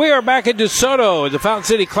We are back at DeSoto, the Fountain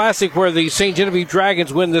City Classic, where the St. Genevieve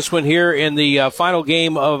Dragons win this one here in the final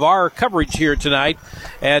game of our coverage here tonight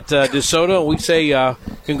at DeSoto. And we say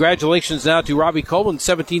congratulations now to Robbie Coleman,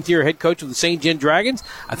 17th-year head coach of the St. Gen Dragons.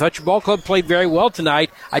 I thought your ball club played very well tonight.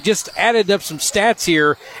 I just added up some stats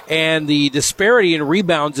here, and the disparity in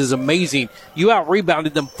rebounds is amazing. You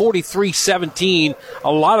out-rebounded them 43-17.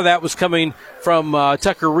 A lot of that was coming from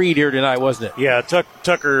Tucker Reed here tonight, wasn't it? Yeah,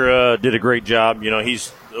 Tucker did a great job. You know, he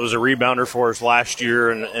was a rebounder for us last year,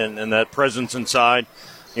 and that presence inside.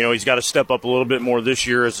 You know, he's got to step up a little bit more this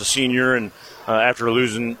year as a senior, and after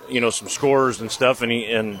losing, some scorers and stuff, and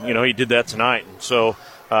he did that tonight. So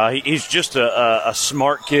he's just a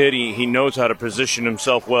smart kid. He knows how to position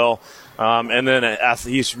himself well, and then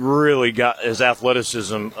he's really got his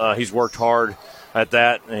athleticism. He's worked hard at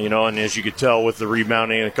that, and as you could tell with the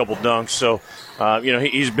rebounding and a couple dunks. So,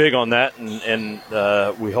 he's big on that, and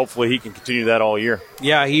we hopefully he can continue that all year.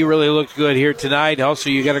 Yeah, he really looked good here tonight. Also,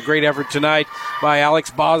 you got a great effort tonight by Alex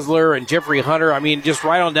Bosler and Jeffrey Hunter. I mean, just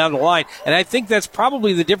right on down the line. And I think that's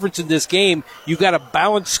probably the difference in this game. You got a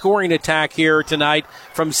balanced scoring attack here tonight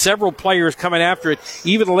from several players coming after it.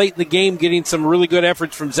 Even late in the game, getting some really good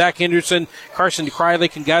efforts from Zach Henderson, Carson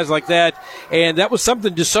Krylik, and guys like that. And that was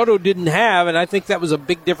something DeSoto didn't have, and I think that was a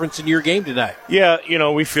big difference in your game tonight. Yeah,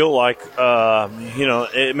 we feel like,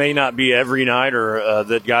 it may not be every night or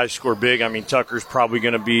that guys score big. I mean, Tucker's probably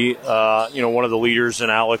going to be, one of the leaders in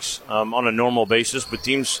Alex on a normal basis, but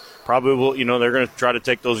teams probably will, they're going to try to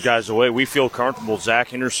take those guys away. We feel comfortable. Zach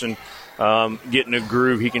Henderson getting a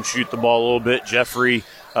groove. He can shoot the ball a little bit. Jeffrey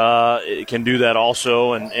can do that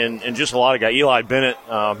also, and just a lot of guys. Eli Bennett,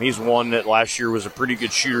 he's one that last year was a pretty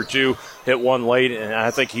good shooter too. Hit one late, and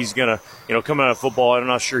I think he's going to, come out of football. I'm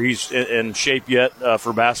not sure he's in shape yet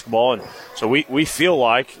for basketball, and so we feel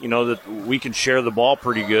like, that we can share the ball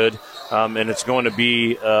pretty good, and it's going to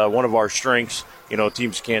be one of our strengths.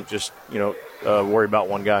 Teams can't just, worry about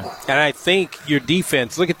one guy. And I think your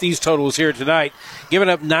defense, look at these totals here tonight, giving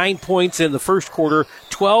up 9 points in the first quarter,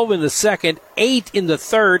 12 in the second, 8 in the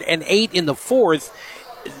third, and 8 in the fourth.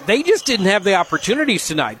 They just didn't have the opportunities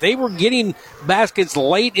tonight. They were getting baskets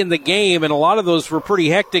late in the game, and a lot of those were pretty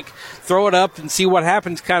hectic, throw it up and see what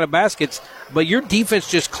happens kind of baskets. But your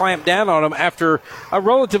defense just clamped down on them after a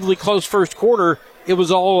relatively close first quarter. It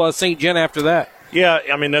was all St. Gen after that. Yeah,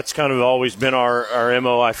 I mean, that's kind of always been our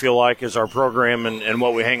MO, I feel like, is our program and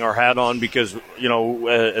what we hang our hat on because,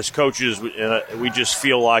 as coaches, we just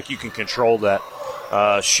feel like you can control that.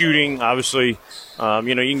 Shooting, obviously, you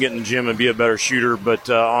can get in the gym and be a better shooter, but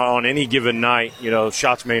on any given night,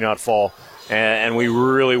 shots may not fall. And we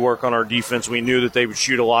really work on our defense. We knew that they would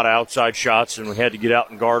shoot a lot of outside shots, and we had to get out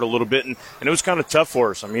and guard a little bit. And it was kind of tough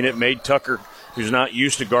for us. I mean, it made Tucker, who's not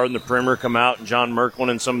used to guarding the perimeter, come out, and John Merklin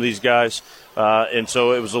and some of these guys. And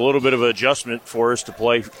so it was a little bit of an adjustment for us to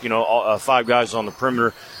play, 5 guys on the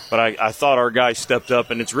perimeter. But I thought our guys stepped up,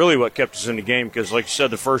 and it's really what kept us in the game because, like you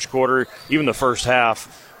said, the first quarter, even the first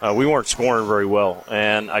half, we weren't scoring very well.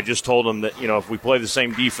 And I just told them that, if we play the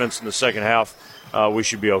same defense in the second half, we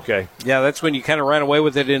should be okay. Yeah, that's when you kind of ran away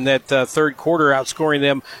with it in that third quarter, outscoring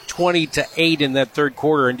them 20-8 in that third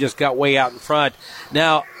quarter and just got way out in front.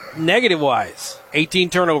 Now, negative-wise, 18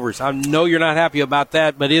 turnovers. I know you're not happy about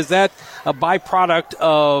that, but is that a byproduct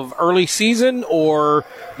of early season or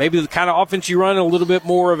maybe the kind of offense you run, a little bit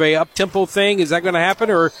more of a up-tempo thing? Is that going to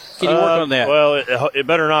happen, or can you work on that? Well, it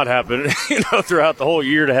better not happen, throughout the whole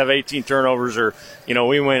year to have 18 turnovers or,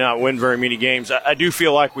 we may not win very many games. I do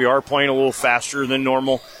feel like we are playing a little faster than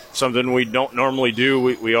normal, something we don't normally do.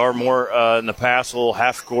 We are more in the pass, a little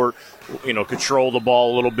half-court, control the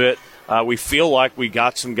ball a little bit. We feel like we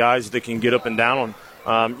got some guys that can get up and down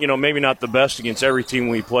on, maybe not the best against every team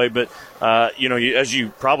we play, but, as you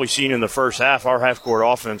probably seen in the first half, our half-court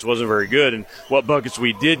offense wasn't very good. And what buckets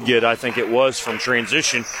we did get, I think it was from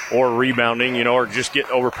transition or rebounding, or just get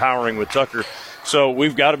overpowering with Tucker. So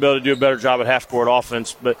we've got to be able to do a better job at half-court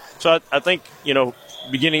offense. But so I think,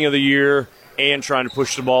 beginning of the year and trying to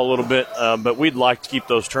push the ball a little bit, but we'd like to keep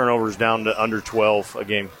those turnovers down to under 12 a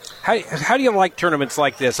game. How do you like tournaments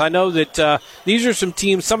like this? I know that these are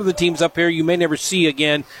some of the teams up here you may never see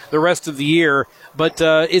again the rest of the year, but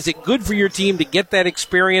is it good for your team to get that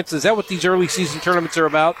experience? Is that what these early season tournaments are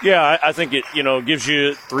about? Yeah, I think it, gives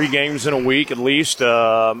you 3 games in a week at least,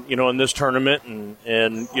 in this tournament.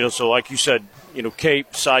 And so like you said,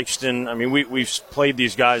 Cape, Sykeston, I mean, we've played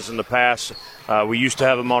these guys in the past. We used to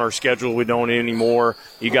have them on our schedule. We don't anymore.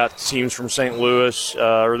 You got teams from St. Louis,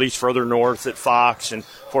 or at least further north at Fox and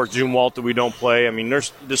Fort Zumwalt that we don't play. I mean,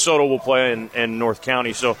 DeSoto will play in North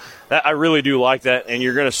County. So I really do like that. And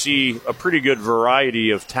you're going to see a pretty good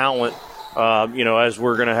variety of talent as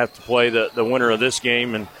we're going to have to play the winner of this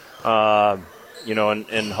game and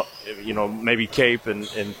maybe Cape and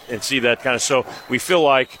see that kind of. So we feel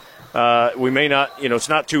like we may not, it's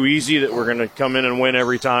not too easy that we're going to come in and win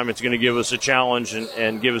every time. It's going to give us a challenge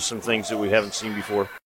and give us some things that we haven't seen before.